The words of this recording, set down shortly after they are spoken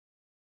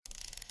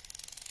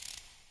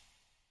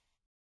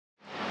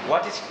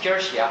What is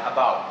Kersia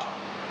about?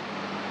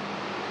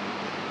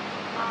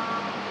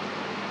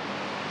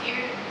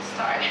 You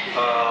start.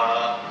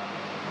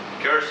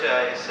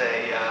 Kersia is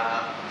a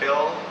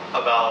film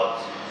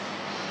about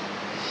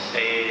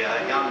a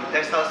young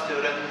textile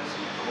student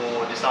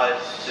who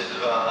decides to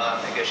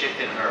make a shift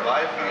in her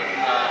life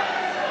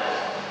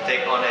and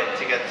take on a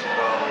ticket to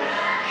go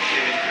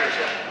live in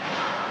Kersia.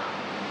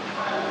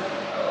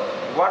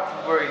 What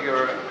were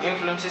your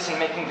influences in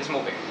making this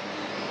movie?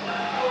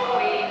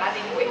 I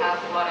think we have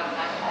a lot of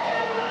them.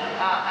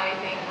 I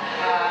think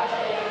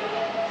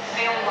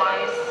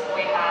film-wise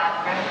we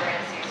have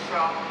references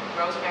from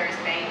Rosemary's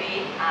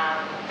Baby,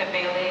 The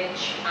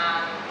Village,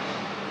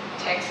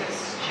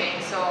 Texas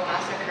Chainsaw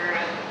Massacre,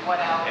 and what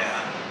else?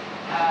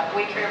 Yeah.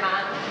 Wicker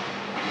Man.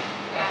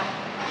 Yeah.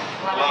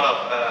 A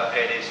lot of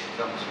 80s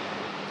films.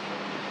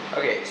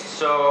 Okay,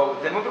 so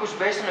the movie was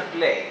based on a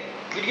play.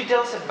 Could you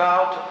tell us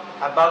about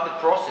the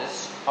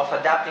process of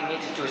adapting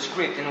it to a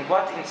script and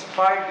what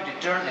inspired you to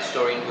turn the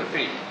story into a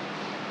film?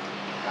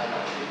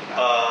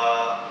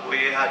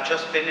 We had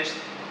just finished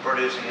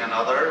producing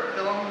another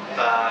film,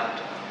 and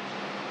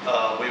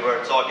we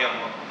were talking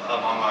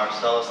among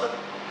ourselves that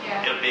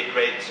it would be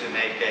great to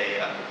make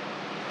a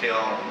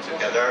film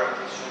together,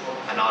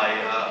 and I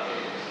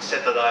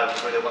said that I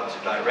really want to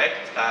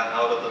direct, and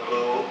out of the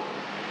blue,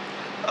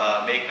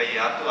 Mika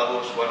Jantila,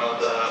 who's one of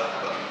the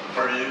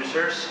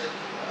producers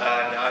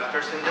and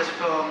actors in this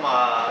film,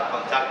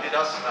 contacted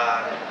us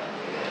and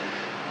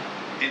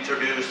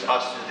introduced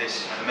us to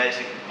this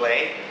amazing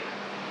play.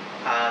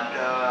 And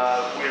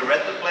we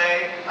read the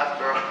play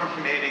after our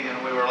meeting,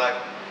 and we were like,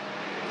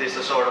 this is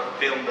the sort of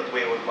film that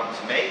we would want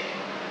to make.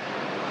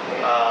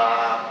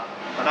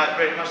 And I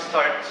pretty much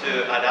started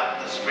to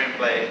adapt the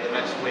screenplay the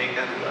next week,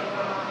 and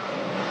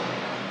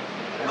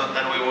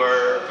then we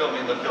were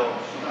filming the film a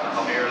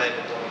year later.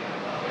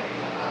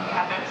 It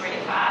happened pretty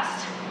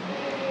fast.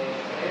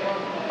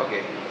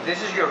 Okay,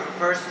 this is your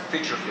first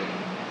feature film.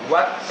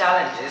 What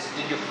challenges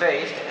did you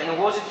face, and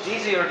was it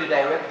easier to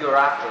direct your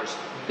actors,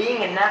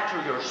 being an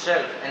actor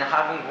yourself and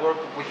having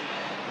worked with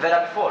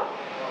Veera before?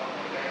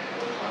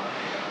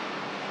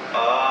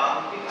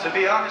 To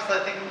be honest, I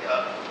think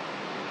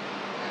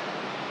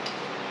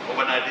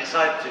when I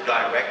decided to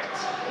direct,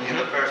 in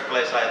the first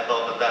place I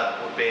thought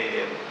that would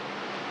be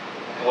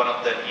one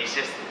of the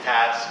easiest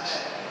tasks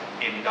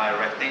in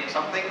directing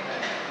something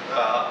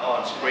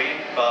on screen,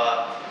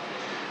 but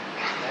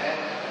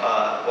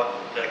what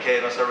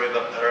came as a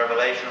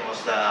revelation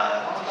was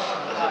that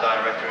as a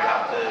director you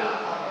have to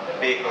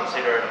be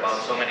considerate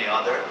about so many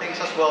other things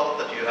as well,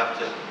 that you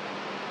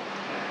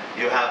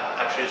have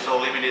actually so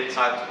limited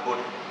time to put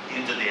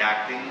into the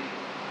acting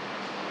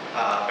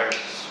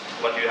versus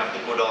what you have to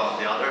put on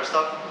the other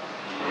stuff.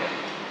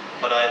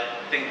 But I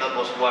think that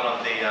was one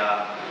of the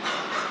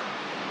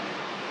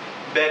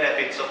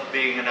benefits of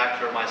being an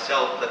actor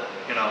myself, that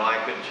I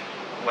could,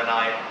 when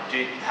I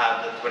did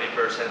have the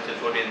 20% to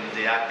put into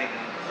the acting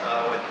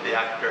with the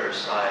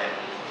actors, I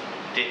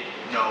did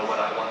know what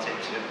I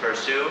wanted to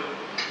pursue,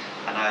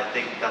 and I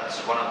think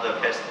that's one of the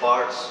best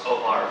parts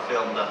of our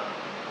film, that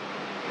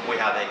we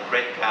have a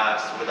great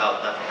cast.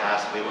 Without that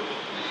cast we would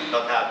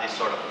not have this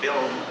sort of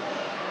film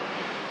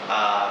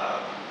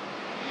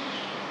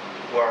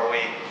where we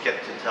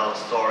get to tell a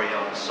story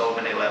on so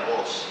many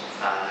levels.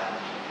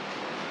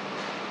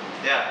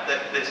 Yeah,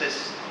 this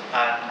is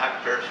an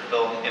actor's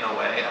film in a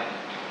way, and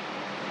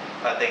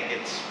I think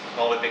it's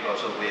only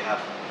because we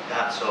have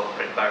had so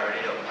great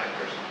variety of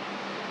actors.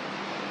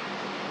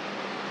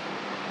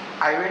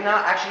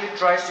 Irina actually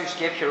tries to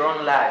escape her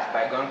own life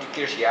by going to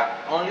Kersia,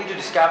 only to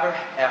discover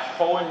a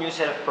whole new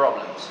set of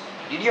problems.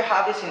 Did you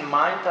have this in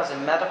mind as a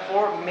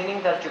metaphor,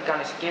 meaning that you can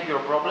escape your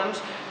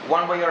problems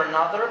one way or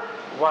another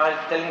while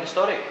telling the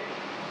story?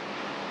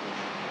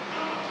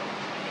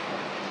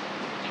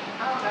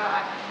 Oh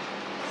God,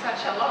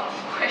 such a long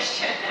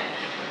question.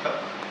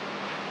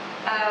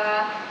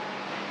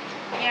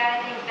 Yeah, I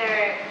think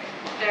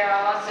there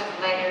are lots of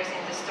layers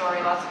in the story,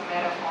 lots of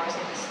metaphors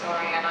in the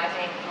story, and I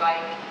think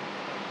like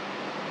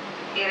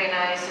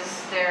Irina is a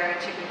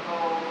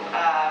stereotypical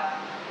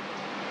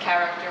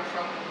character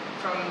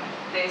from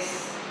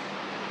this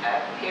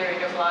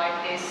period of life,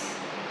 this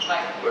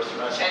like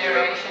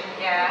generation,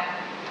 yeah.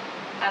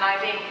 And I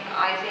think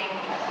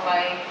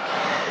like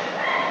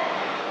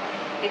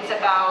it's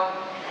about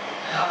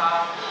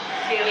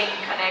feeling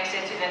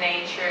connected to the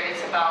nature.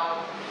 It's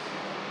about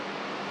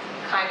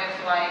kind of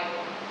like,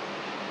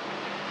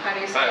 how do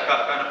you say? Kind of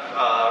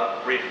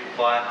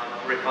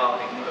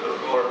refining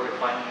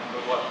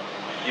what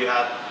you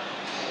have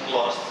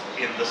lost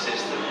in the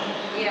system.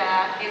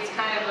 Yeah, it's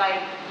kind of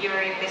like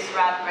you're in this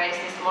rat race,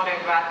 this modern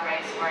rat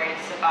race, where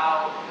it's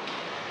about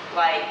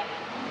like,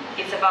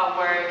 it's about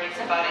work, it's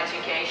about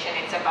education,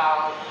 it's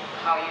about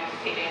how you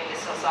fit in the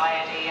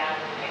society, and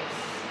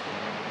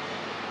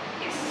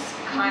it's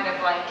kind of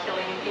like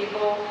killing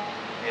people.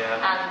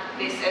 Yeah. And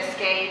this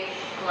escape,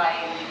 like,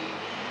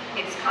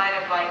 it's kind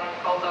of like,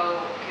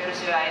 although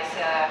Kersia is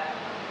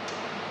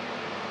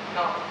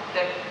not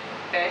the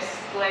best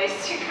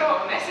place to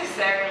go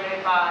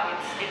necessarily, but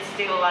it's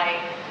still like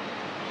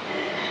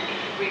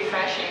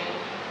refreshing.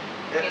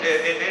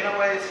 In a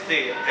way, it's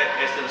the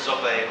essence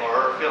of a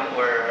horror film,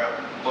 where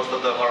most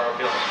of the horror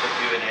films put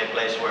you in a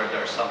place where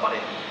there's somebody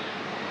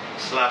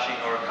slashing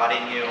or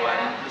cutting you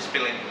and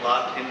spilling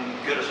blood. In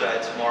Kyrsa,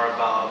 it's more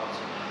about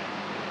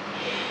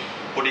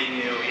putting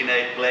you in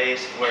a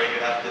place where you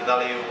have to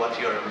value what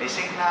you're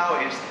missing now,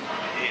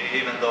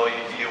 even though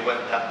you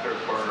went after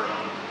for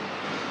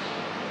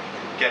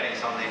getting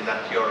something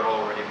that you're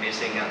already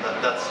missing, and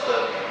that's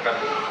the kind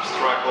of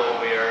struggle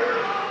we're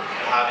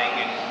having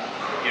in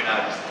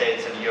United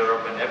States and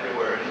Europe and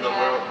everywhere in the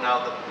world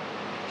now.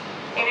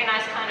 Really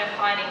nice kind of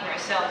finding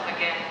herself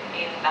again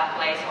in that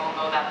place,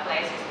 although that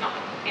place is not,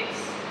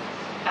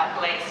 that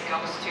place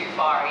goes too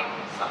far in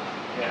some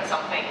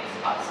things,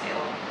 but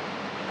still.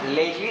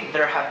 Lately,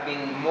 there have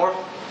been more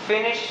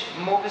Finnish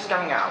movies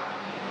coming out.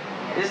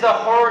 Is the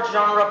horror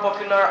genre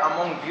popular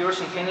among viewers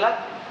in Finland?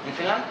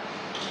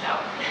 No.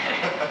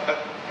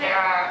 There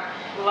are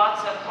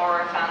lots of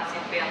horror fans in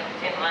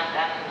Finland,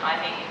 and I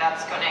think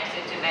that's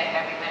connected to the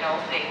heavy metal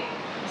scene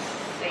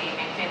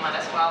in Finland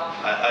as well.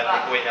 I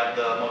think we have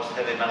the most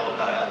heavy metal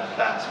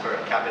fans per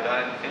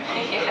capita in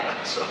Finland. Yeah.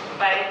 So.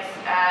 But it's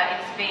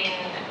been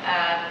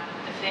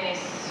the Finnish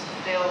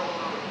film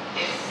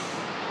is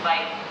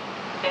like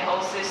the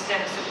whole system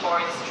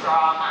supports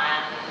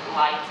drama and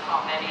light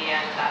comedy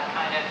and that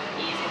kind of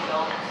easy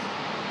film,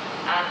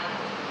 and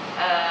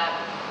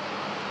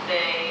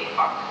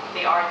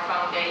the art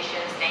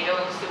foundations, they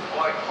don't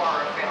support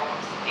horror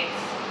films.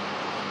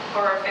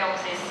 Horror films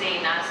is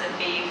seen as a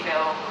B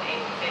film in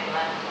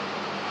Finland,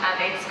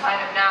 and it's kind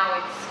of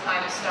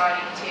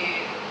starting to,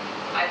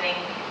 I think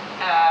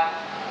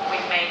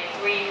we've made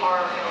 3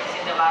 horror films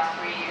in the last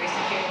 3 years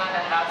in Finland,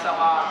 and that's a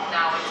lot.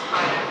 Now it's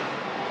kind of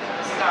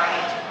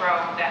starting to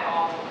grow the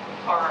whole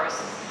horror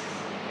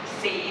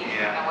scene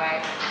in a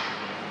way.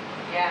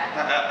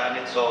 Yeah. And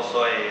it's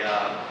also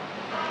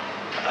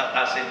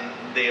as in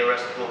the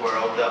rest of the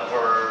world, the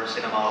horror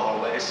cinema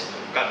always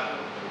kind of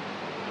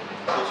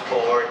puts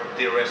forward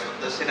the rest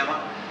of the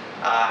cinema,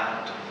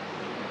 and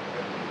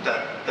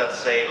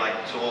that's a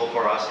tool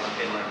for us in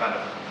Finland, kind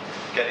of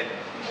get it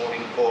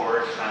moving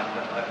forward. And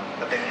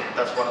I think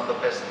that's one of the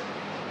best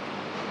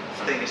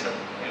things that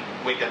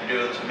we can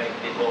do to make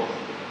people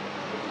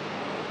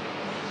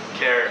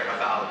care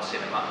about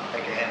cinema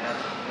again.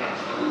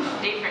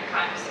 Different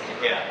kind of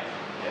cinema. Yeah.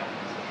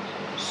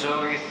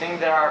 So you think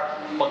there are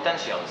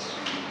potentials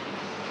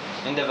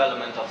in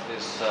development of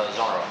this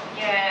genre?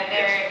 Yeah,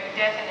 there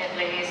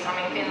definitely is. I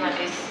mean, Finland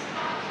is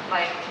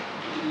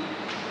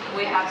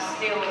we have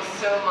still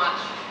so much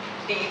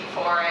deep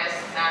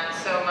forest and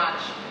so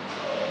much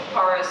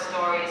horror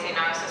stories in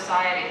our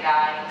society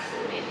that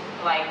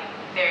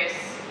there's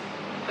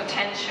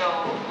potential,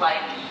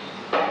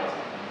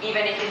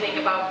 even if you think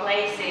about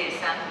places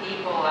and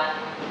people and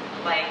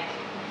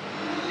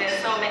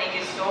there's so many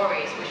good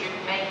stories. We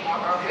should make more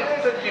horror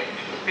films.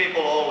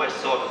 People always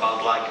talk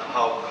about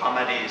how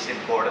comedy is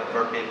important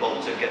for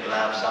people to get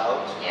laughs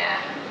out,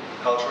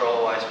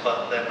 cultural-wise,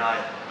 but then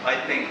I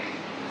think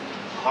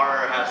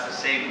horror has the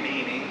same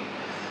meaning.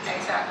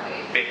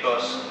 Exactly.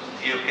 Because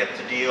you get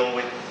to deal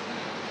with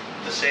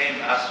the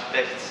same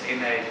aspects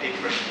in a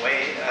different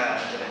way,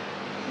 and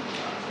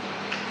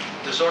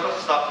the sort of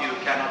stuff you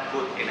cannot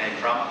put in a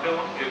drama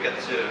film, you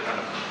get to kind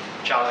of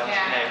challenge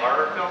in a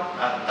horror film,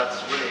 and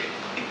that's really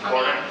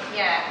important. I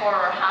mean,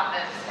 horror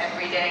happens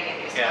every day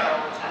in this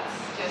world. That's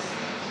just.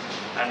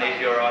 And if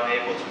you're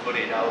unable to put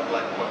it out,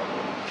 why to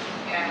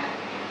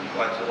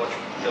watch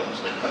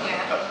films?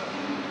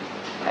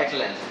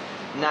 Excellent.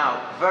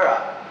 Now,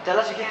 Veera, tell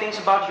us a few things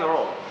about your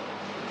role.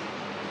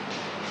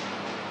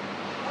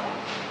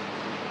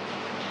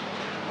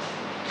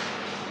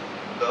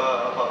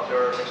 About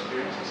your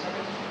experiences, I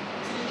guess.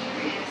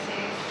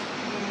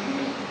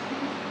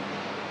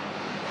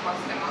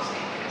 What's the most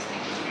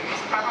interesting experience?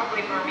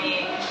 Probably for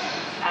me,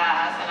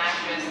 as an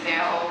actress, the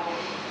whole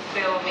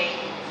filming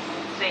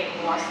thing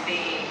was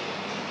the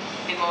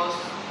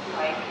most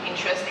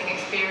interesting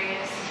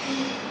experience.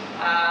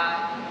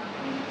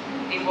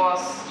 It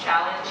was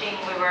challenging.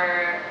 We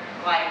were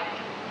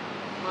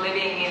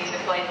living in the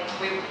place.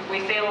 We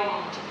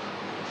filmed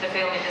the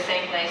film in the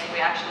same place we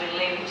actually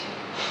lived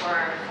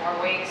for 4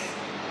 weeks.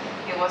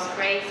 It was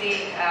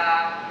crazy.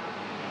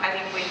 I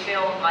think we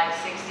filmed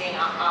 16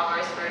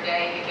 hours per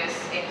day, because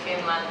in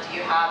Finland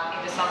in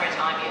the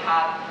summertime you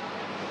have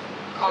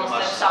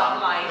constant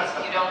sunlight.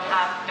 You don't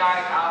have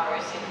dark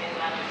hours in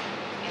Finland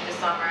in the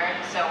summer,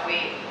 so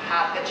we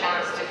had the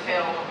chance to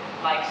film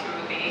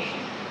through the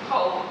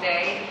whole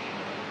day.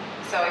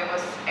 So it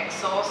was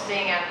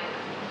exhausting, and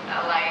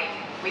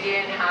we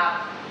didn't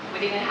have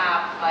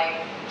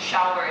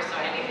showers or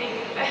anything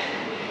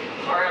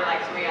for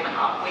 3.5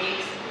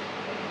 weeks.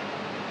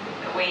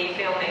 We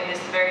filmed in this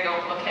very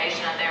old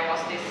location, and there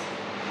was this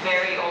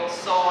very old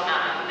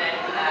sauna and then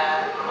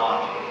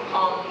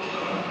pond,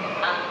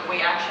 and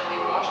we actually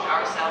washed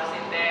ourselves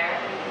in there.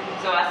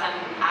 So as an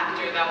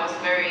actor, that was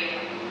very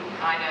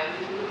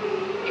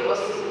it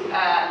was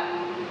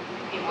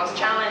was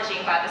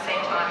challenging, but at the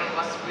same time it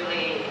was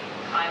really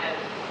kind of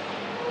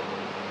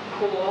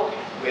cool.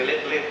 We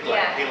lived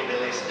like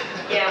hillbillies.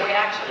 Yeah, we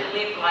actually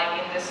lived like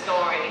in the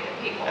story the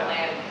people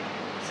lived.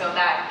 So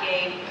that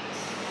gave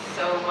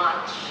so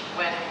much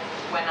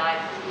when I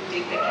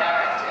did the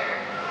character.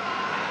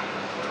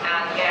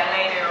 And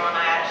later on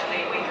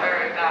we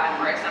heard that,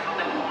 for example,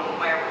 the pool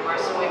where we were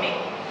swimming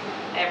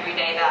every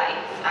day, that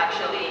it's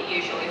actually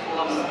usually full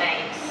of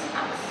snakes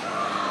and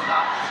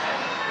stuff. So,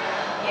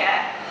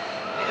 yeah,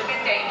 a little bit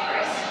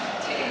dangerous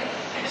too.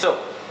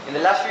 So, in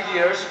the last few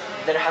years,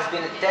 there has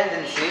been a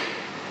tendency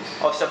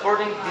of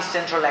supporting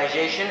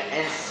decentralization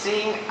and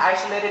seeing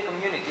isolated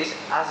communities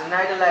as an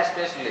idealized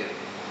place to live.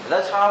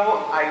 That's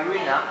how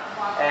Irina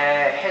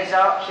heads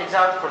out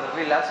for the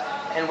village,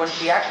 and when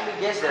she actually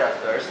gets there at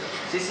first,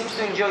 she seems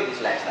to enjoy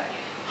this lifestyle.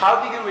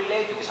 How do you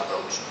relate to this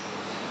approach?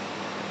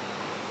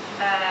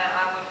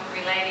 I would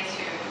relate it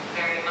to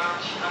very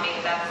much. I mean,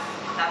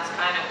 that's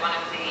kind of one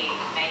of the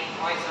main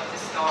points of the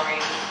story.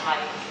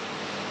 Like,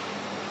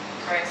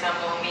 for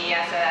example, me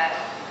as an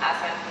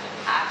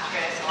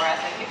actress or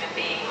as a human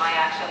being, I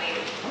actually,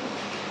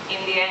 in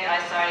the end,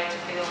 I started to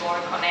feel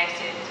more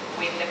connected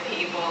with the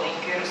people in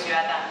Kyrsya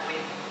than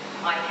with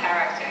my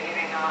character.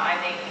 Even though I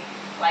think,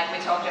 like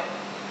we talked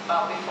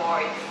about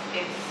before,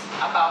 it's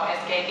about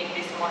escaping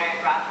this modern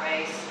rat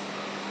race.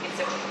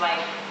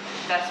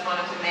 That's one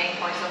of the main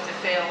points of the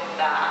film,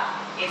 that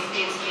is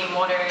the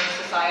modern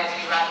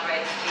society rat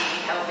race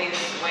the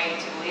healthiest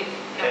way to live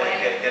in a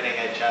way. Getting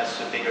a chance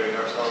to figure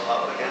yourself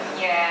out again.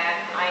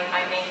 Yeah,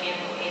 I think in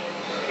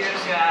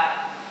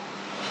Kyrsya,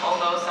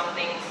 although some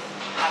things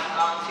have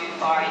gone too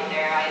far in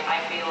there, I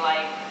feel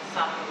like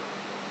some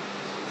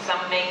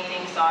main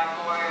things are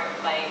more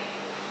like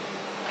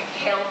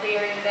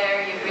healthier in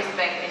there. You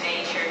respect the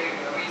nature, you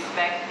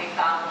respect the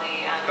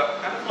family, and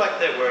kind of like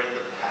they were in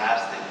the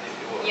past, if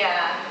you would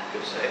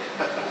could say.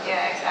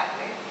 Yeah,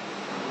 exactly.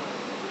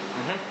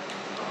 Mm-hmm.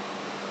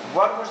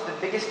 What was the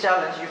biggest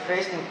challenge you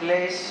faced in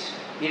place,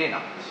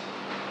 Irina?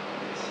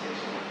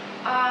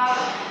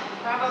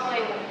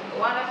 Probably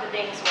one of the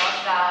things was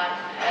that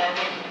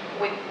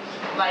with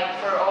like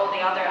for all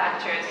the other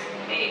actors,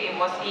 it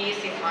was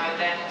easy for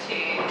them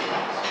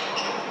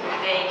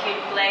they could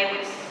play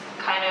with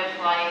kind of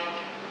like,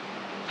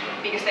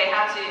 because they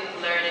had to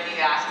learn a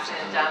new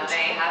accent and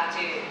they had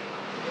to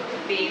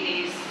be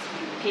these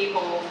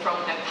people from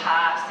the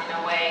past in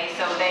a way,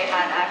 so they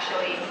had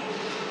actually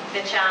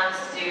the chance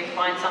to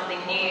find something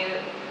new,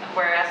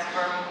 whereas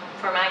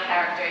for my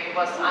character it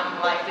was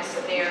unlike the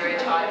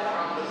stereotype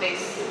from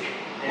this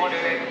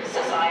modern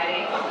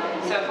society.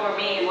 So for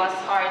me it was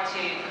hard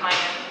to kind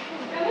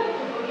of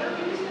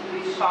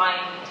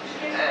find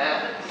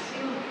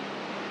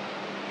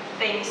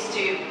things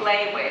to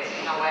play with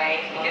in a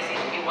way, because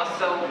it was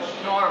so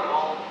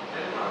normal.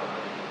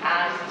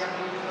 And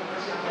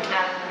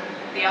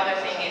the other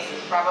thing is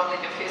probably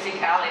the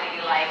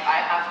physicality, like I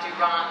have to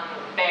run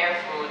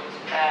barefoot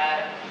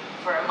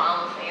for a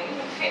month in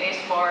the Finnish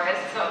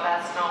forest, so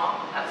that's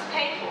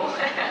painful.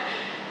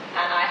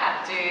 And I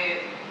had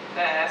to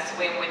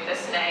swim with the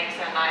snakes,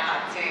 and I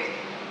had to,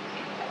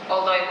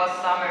 although it was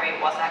summer, it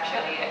was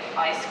actually an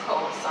ice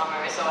cold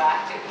summer, so I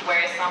had to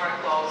wear summer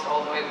clothes,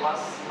 although it was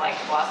like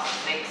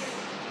 +6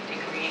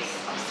 degrees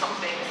or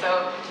something,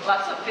 so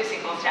lots of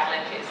physical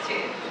challenges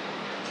too.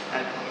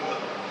 And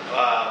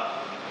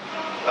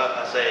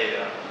as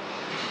a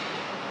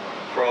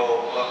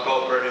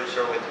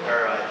co-producer with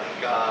her, I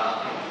think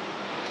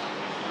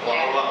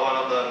one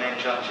of the main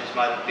challenges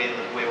might have been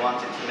that we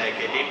wanted to make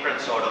a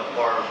different sort of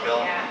horror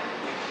film. Yeah.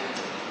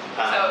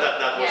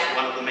 That was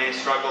one of the main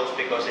struggles,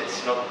 because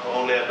it's not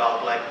only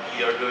about like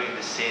you're doing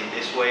the scene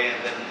this way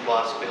and then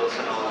blood spills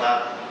and all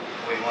that.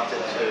 We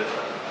wanted to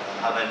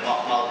have a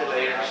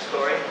multi-layered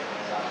story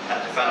and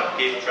to kind of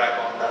keep track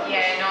on that.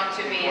 Yeah, not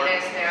to be the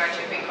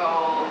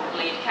stereotypical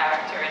lead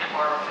character in a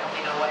horror film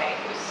in a way,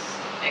 who's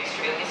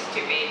extremely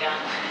stupid and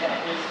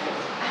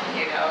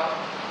you know.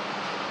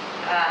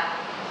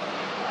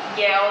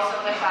 Also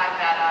the fact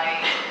that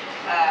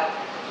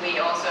we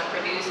also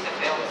produced the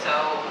film, so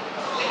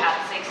we had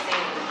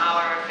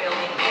 16-hour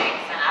filming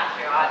days, and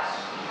after I'd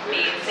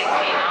been 16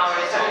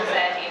 hours on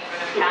set in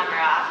front of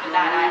camera, after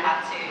that I had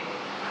to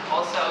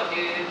also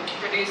do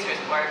producer's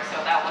work,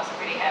 so that was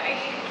pretty heavy.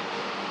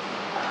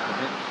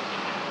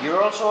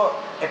 You're also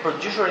a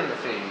producer in the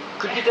film.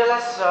 Could you tell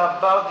us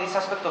about this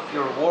aspect of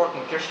your work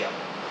in Kyrsya?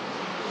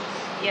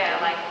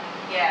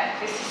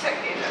 This is a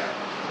good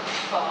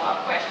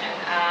follow-up question.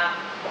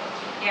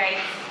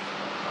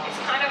 It's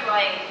kind of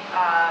like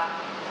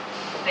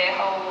the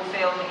whole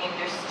film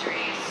industry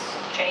is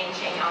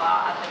changing a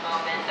lot at the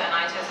moment, and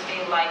I just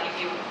feel like if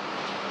you,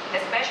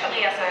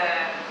 especially as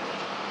a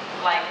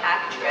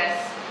actress,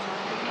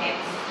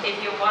 if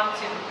you want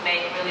to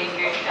make really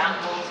good and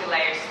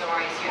multi-layered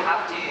stories, you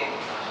have to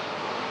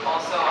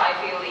also, I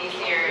feel,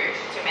 easier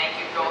to make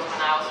good roles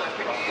when I also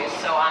produce,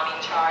 so I'm in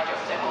charge of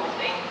the whole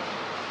thing.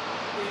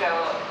 So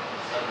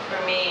for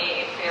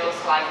me, it feels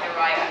like the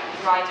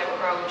right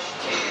approach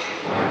to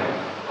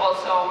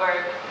also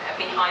work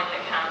behind the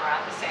camera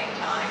at the same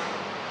time.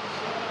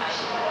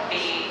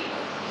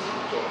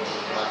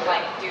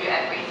 like do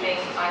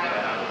everything. I don't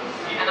know.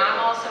 And I'm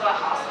also a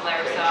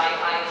hustler, so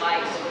I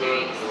like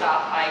doing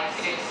stuff. I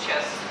couldn't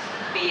just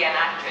be an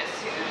actress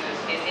who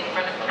is in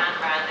front of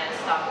camera and then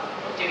stop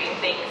doing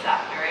things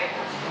after it.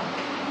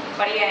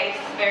 But yeah,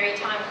 it's very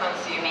time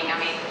consuming. I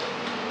mean,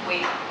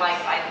 like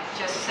I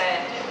just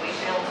said, we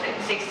filmed it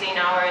 16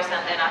 hours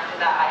and then after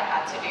that I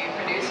had to do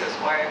producer's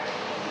work.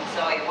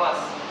 So it was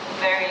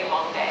very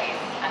long days,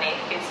 and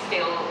it's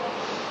still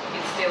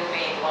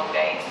being long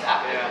days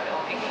after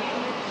filming.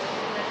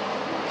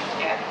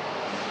 Yeah.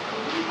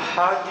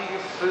 How do you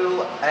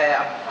feel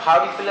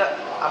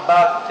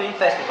about film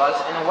festivals,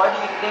 and why do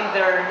you think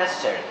they're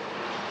necessary?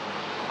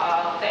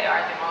 They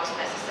are the most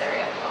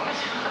necessary at the moment.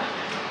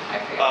 I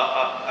feel.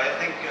 I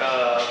think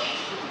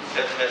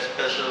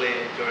especially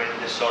during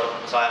this sort of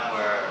time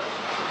where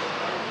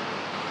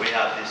we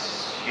have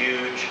these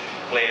huge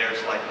players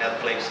like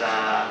Netflix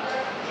and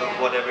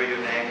whatever you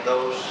name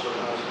those,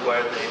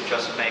 where they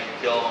just make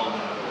film,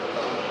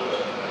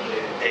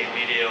 a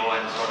video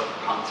and sort of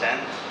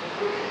content.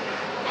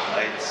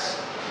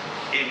 It's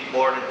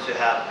important to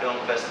have film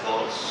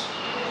festivals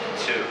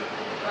to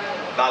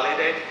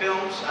validate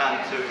films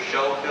and to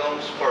show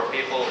films for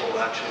people who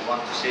actually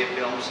want to see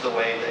films the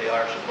way they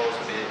are supposed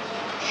to be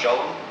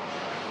shown.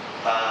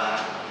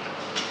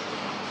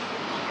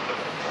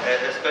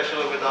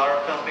 Especially with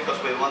our film,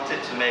 because we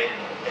wanted to make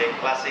a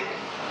classic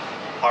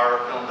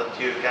horror film that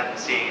you can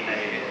see in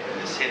a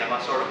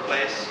cinema sort of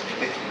place.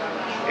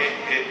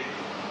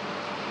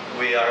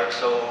 We are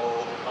so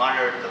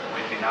honored that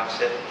we've been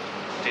accepted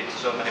to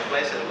so many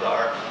places with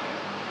our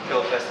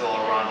film festival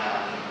run.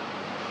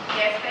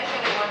 Yeah,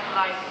 especially when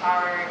like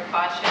our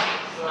budget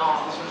is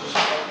not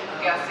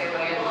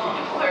gazillion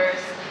dollars.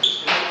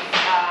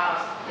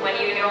 When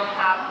you don't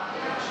have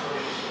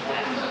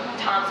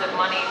tons of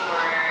money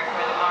for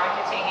the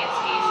marketing, it's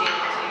easy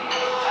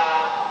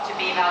to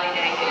be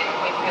validated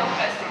with film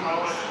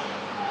festivals.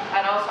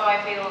 And also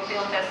I feel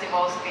film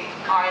festivals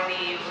are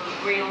the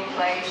real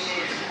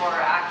places for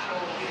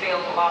actual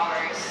film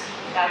lovers.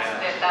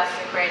 That's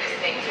the greatest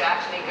thing, to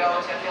actually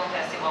go to a film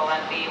festival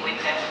and be with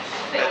the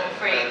film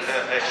freaks.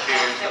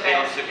 Experience the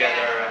films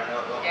together, and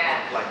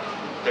like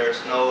there's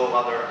no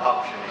other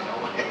option in a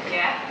way.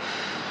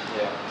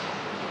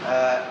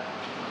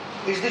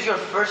 Is this your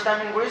first time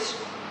in Greece?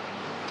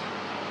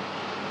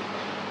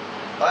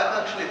 I've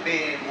actually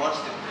been once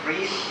to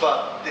Greece,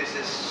 but this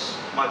is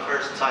my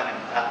first time in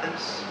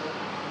Athens,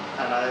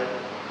 and I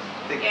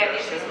think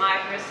this is my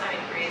first time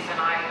in Greece, and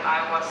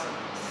I was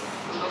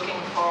looking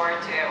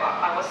forward to it.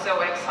 I was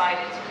so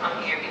excited to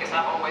come here because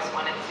I've always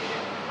wanted to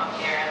come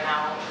here, and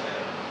now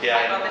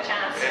I got the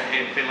chance.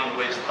 In Finland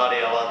we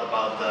study a lot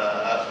about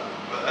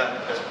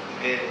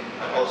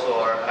also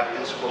our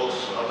acting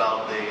schools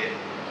about the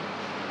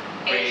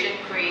ancient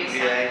Greece,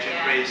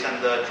 Greece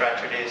and the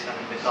tragedies and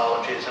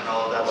mythologies and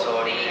all that.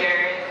 So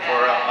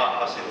for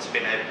us it's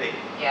been a big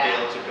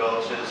deal to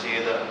go to see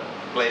the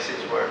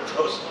places where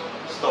those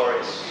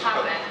stories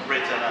are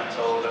written and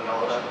told and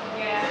all that.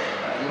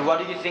 And what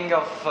do you think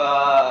of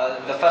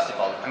the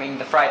festival? I mean,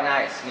 the Friday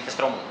nights,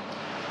 Mikastrom?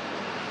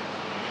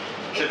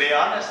 To be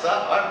honest,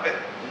 I'm a bit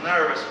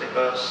nervous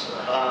because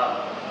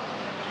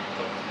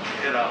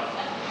you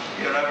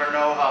never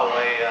know how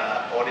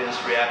a audience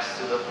reacts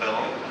to the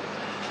film.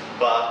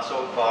 But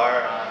so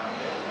far,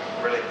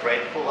 I'm really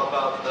grateful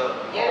about the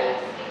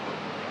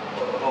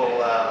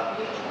whole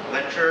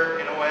venture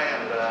in a way,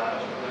 and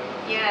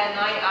and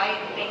I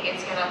think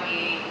it's gonna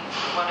be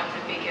one of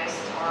the biggest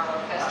horror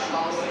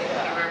festivals in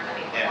Europe and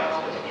in the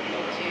world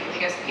too,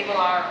 because people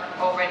are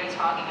already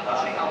talking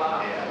about it a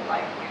lot.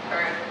 Like we've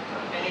heard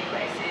from many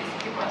places,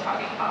 people are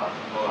talking about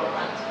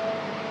Horrorant.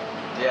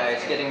 Yeah,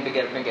 it's getting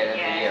bigger and bigger every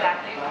year.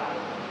 Exactly.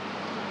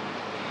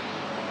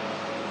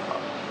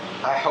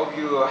 I hope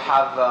you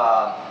have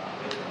a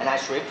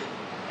nice trip,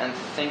 and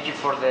thank you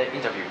for the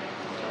interview.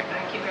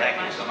 Thank you very much.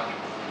 Thank you so much.